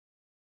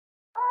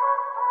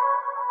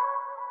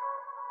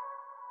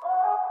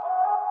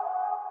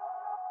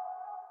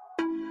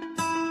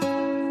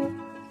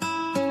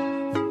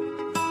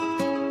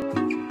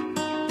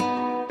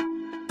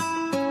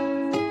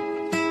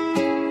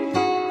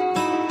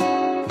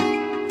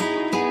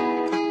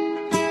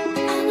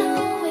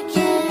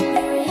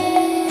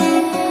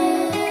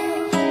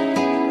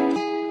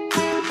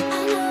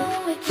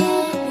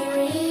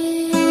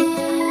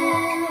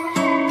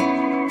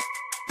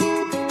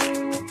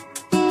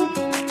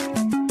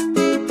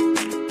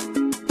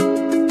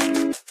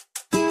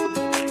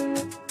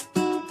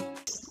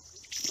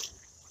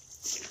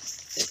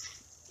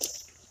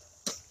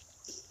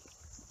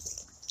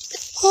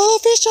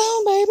Fish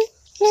on, baby.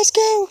 Let's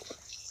go.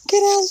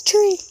 Get out of the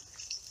tree.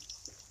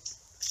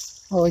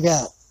 What we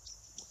got?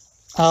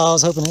 Oh, I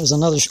was hoping it was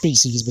another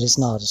species, but it's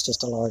not. It's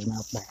just a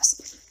largemouth bass.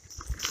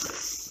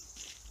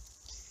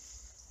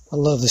 I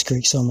love this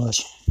creek so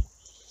much.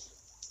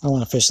 I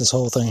want to fish this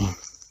whole thing.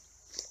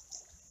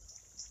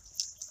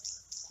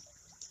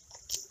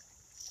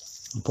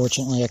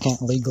 Unfortunately, I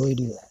can't legally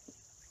do that.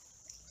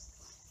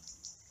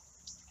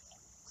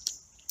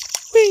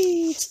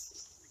 Whee!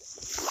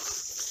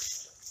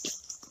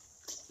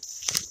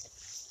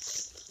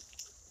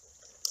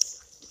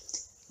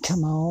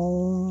 Come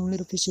on,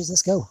 little fishes,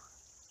 let's go.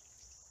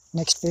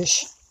 Next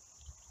fish.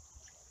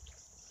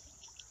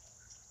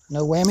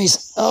 No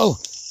whammies. Oh,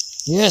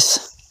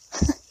 yes.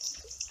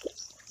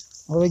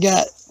 What do we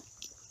got?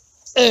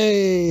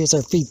 Hey, it's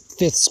our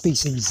fifth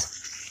species.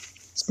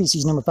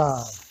 Species number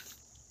 5.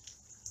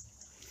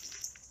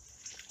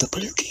 The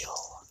bluegill.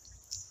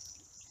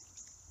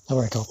 I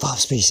already called 5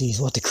 species.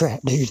 What the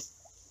crap, dude?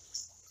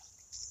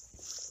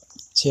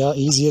 See how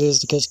easy it is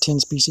to catch 10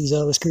 species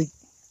out of this creek?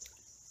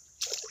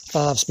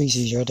 5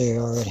 species right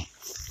there already.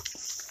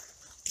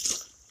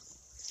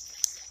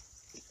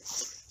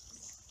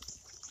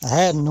 I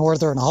had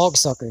northern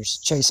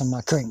hogsuckers chasing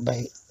my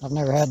crankbait. I've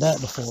never had that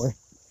before.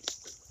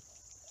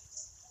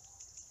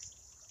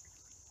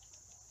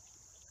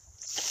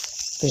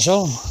 Fish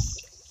on.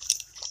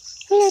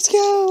 Let's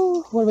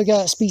go. What do we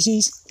got?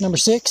 Species number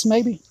 6,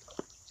 maybe?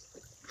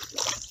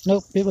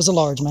 Nope, it was a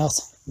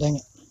largemouth. Dang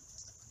it.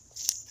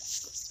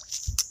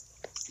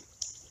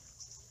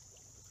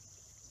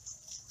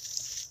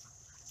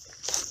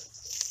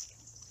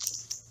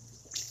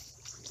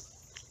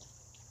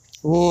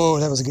 Whoa,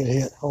 that was a good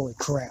hit. Holy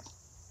crap.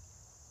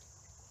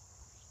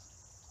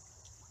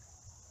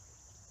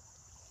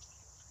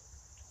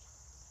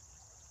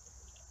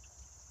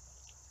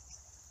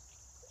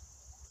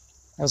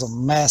 That was a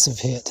massive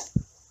hit.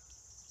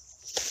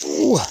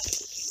 Ooh.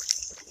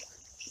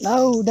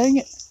 No, dang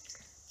it.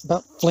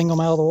 About to fling them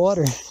out of the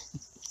water.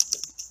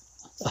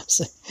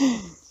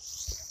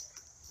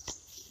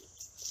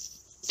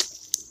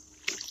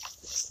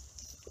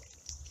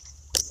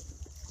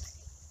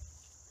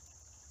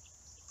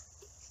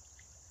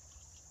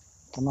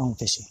 Come on,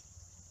 fishy.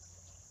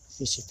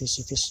 Fishy,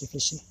 fishy, fishy,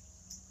 fishy.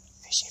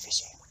 Fishy,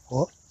 fishy.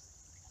 Oh.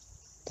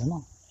 Come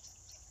on.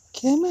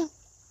 Come on.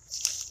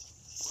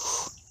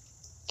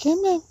 Come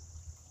on.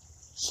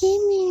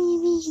 Come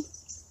on.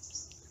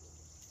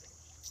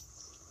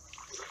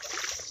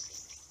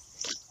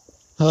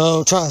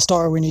 Oh,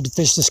 TriStar, we need to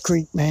fish this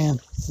creek, man.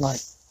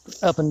 Like,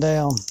 up and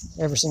down.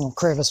 Every single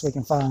crevice we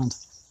can find.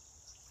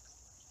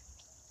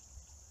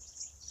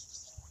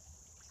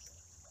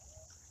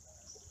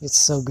 It's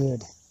so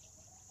good.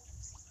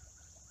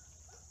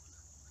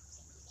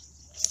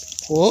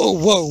 Whoa,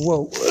 whoa,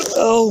 whoa.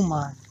 Oh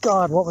my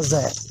God, what was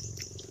that?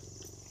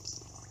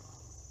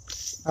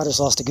 I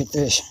just lost a good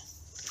fish.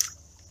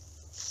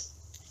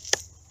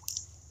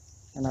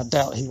 And I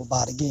doubt he will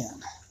bite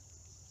again.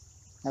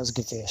 That was a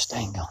good fish.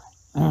 Dang on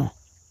it.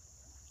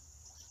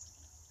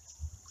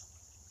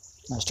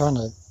 I was trying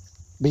to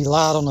be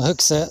light on the hook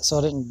set so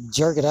I didn't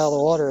jerk it out of the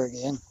water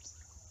again.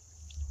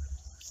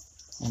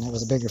 And it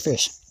was a bigger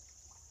fish.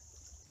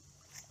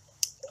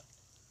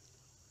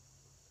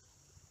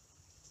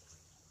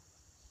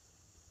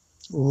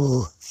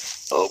 Ooh.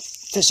 Oh,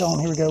 fish on.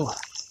 Here we go.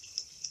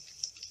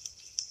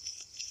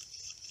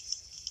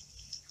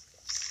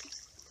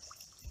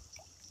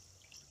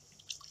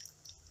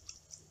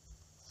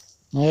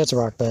 Yeah, it's a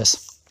rock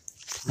bass.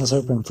 I was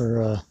hoping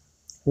for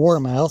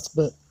warmouth,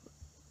 but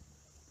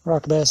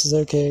rock bass is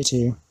okay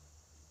too.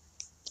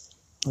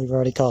 We've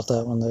already caught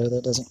that one though.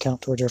 That doesn't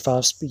count towards our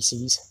 5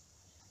 species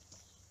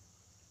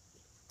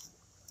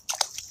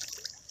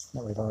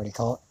that we've already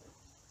caught.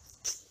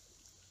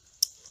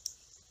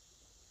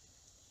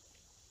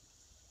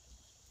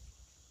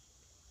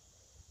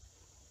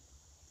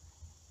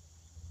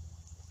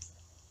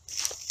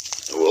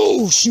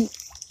 Oh shoot!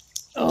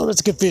 Oh,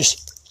 that's a good fish.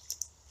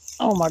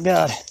 Oh my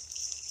God.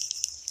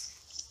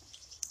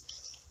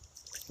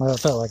 Well, it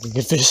felt like a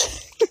good fish.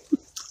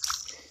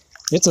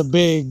 It's a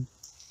big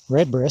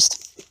red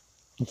breast,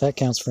 if that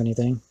counts for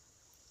anything.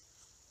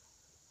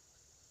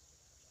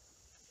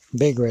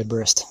 Big red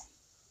breast.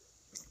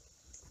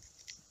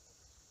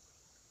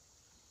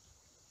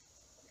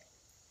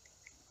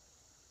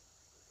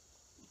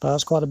 That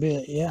was quite a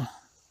bit, yeah.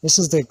 This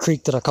is the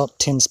creek that I caught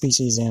 10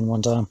 species in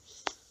one time.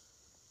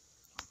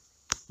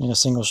 In a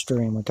single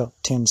stream, we caught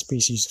 10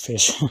 species of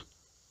fish.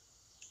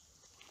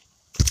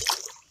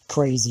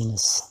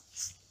 Craziness.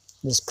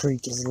 This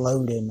creek is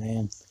loaded,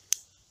 man.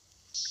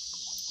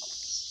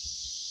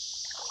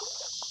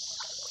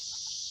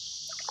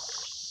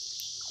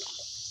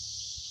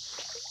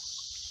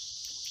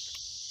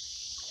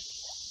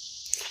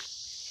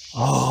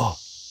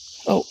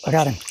 Oh, I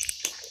got him.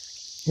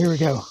 Here we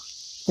go.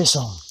 Fish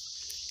on.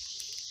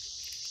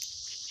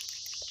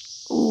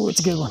 Ooh, it's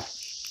a good one.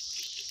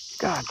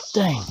 God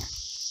dang.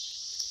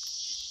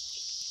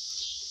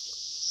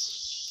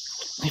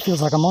 He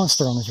feels like a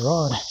monster on his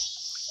rod.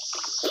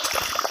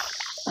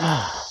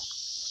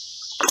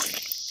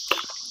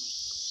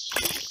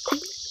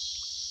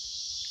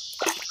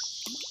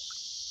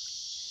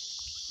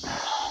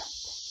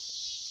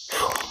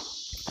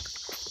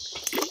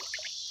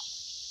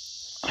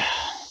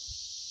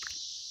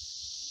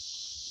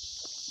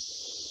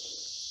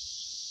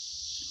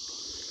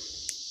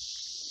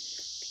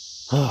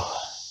 Oh,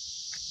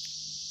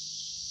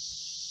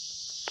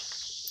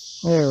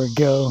 there we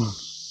go.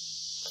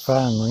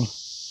 Finally.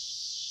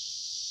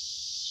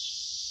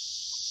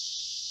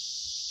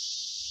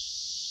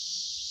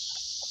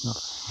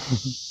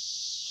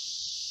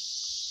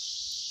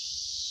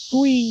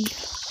 Whee!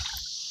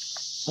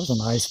 That was a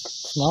nice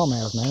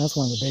smallmouth, man. That's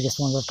one of the biggest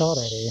ones I've caught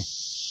out here.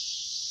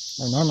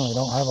 They normally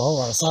don't have a whole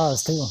lot of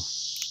size to them.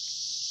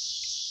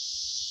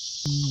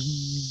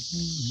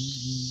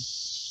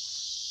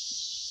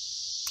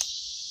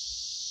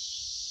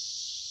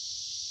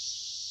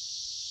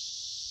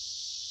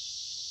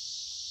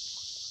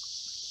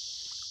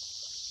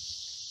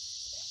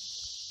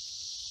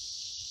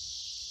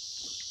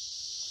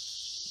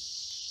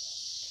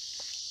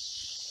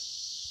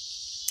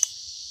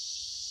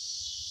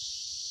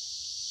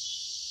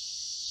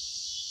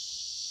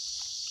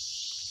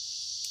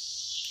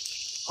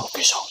 Oh,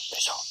 fish on,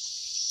 fish on.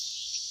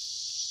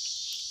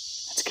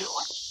 That's a good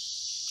one.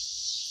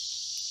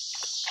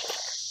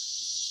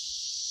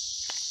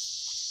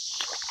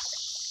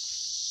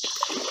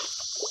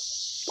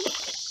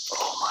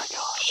 Oh my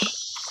gosh.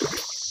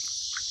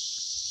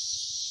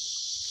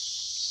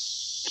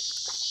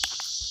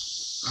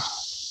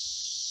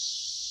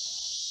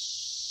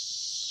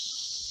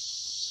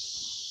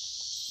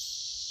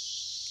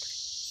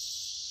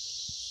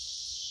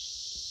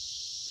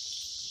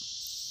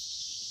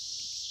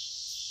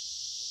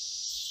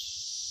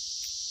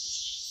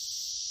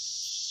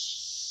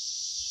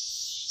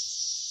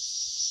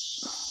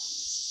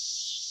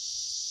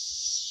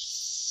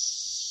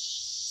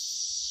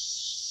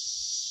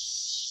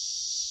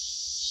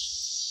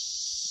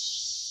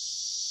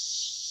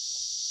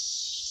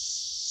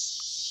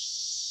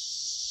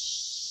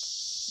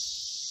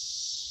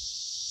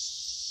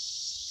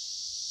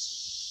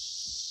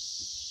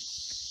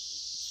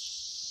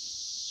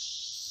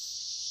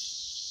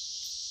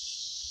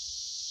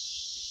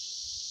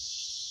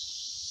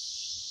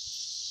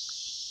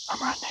 I'm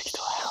right next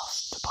to a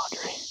house,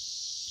 topography.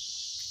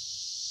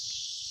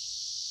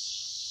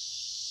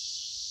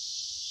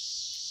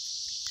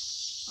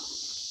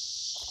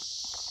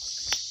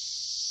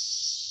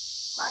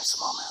 Nice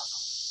smallmouth.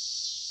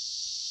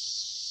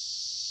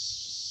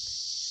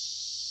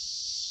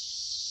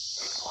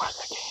 What?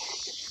 I can't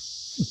hear you.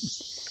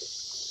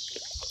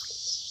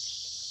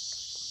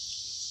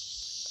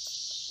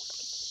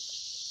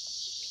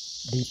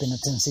 Deep in the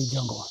Tennessee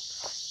jungle.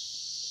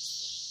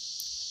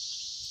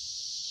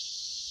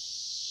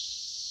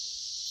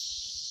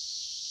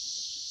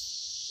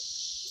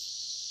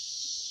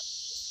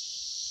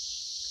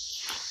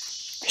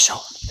 Fish on,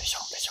 fish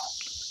on, fish on.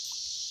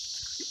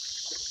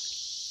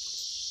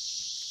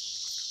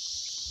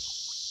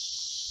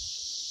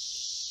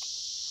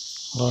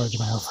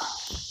 Largemouth.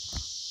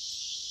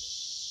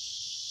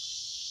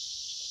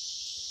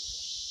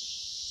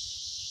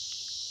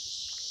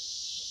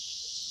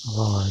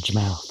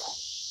 Largemouth.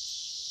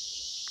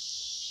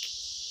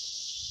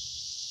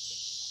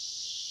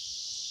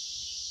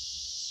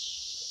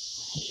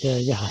 Yeah,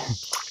 yeah.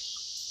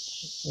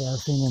 Yeah, I've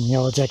seen them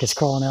yellow jackets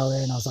crawling out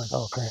there, and I was like,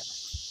 oh crap.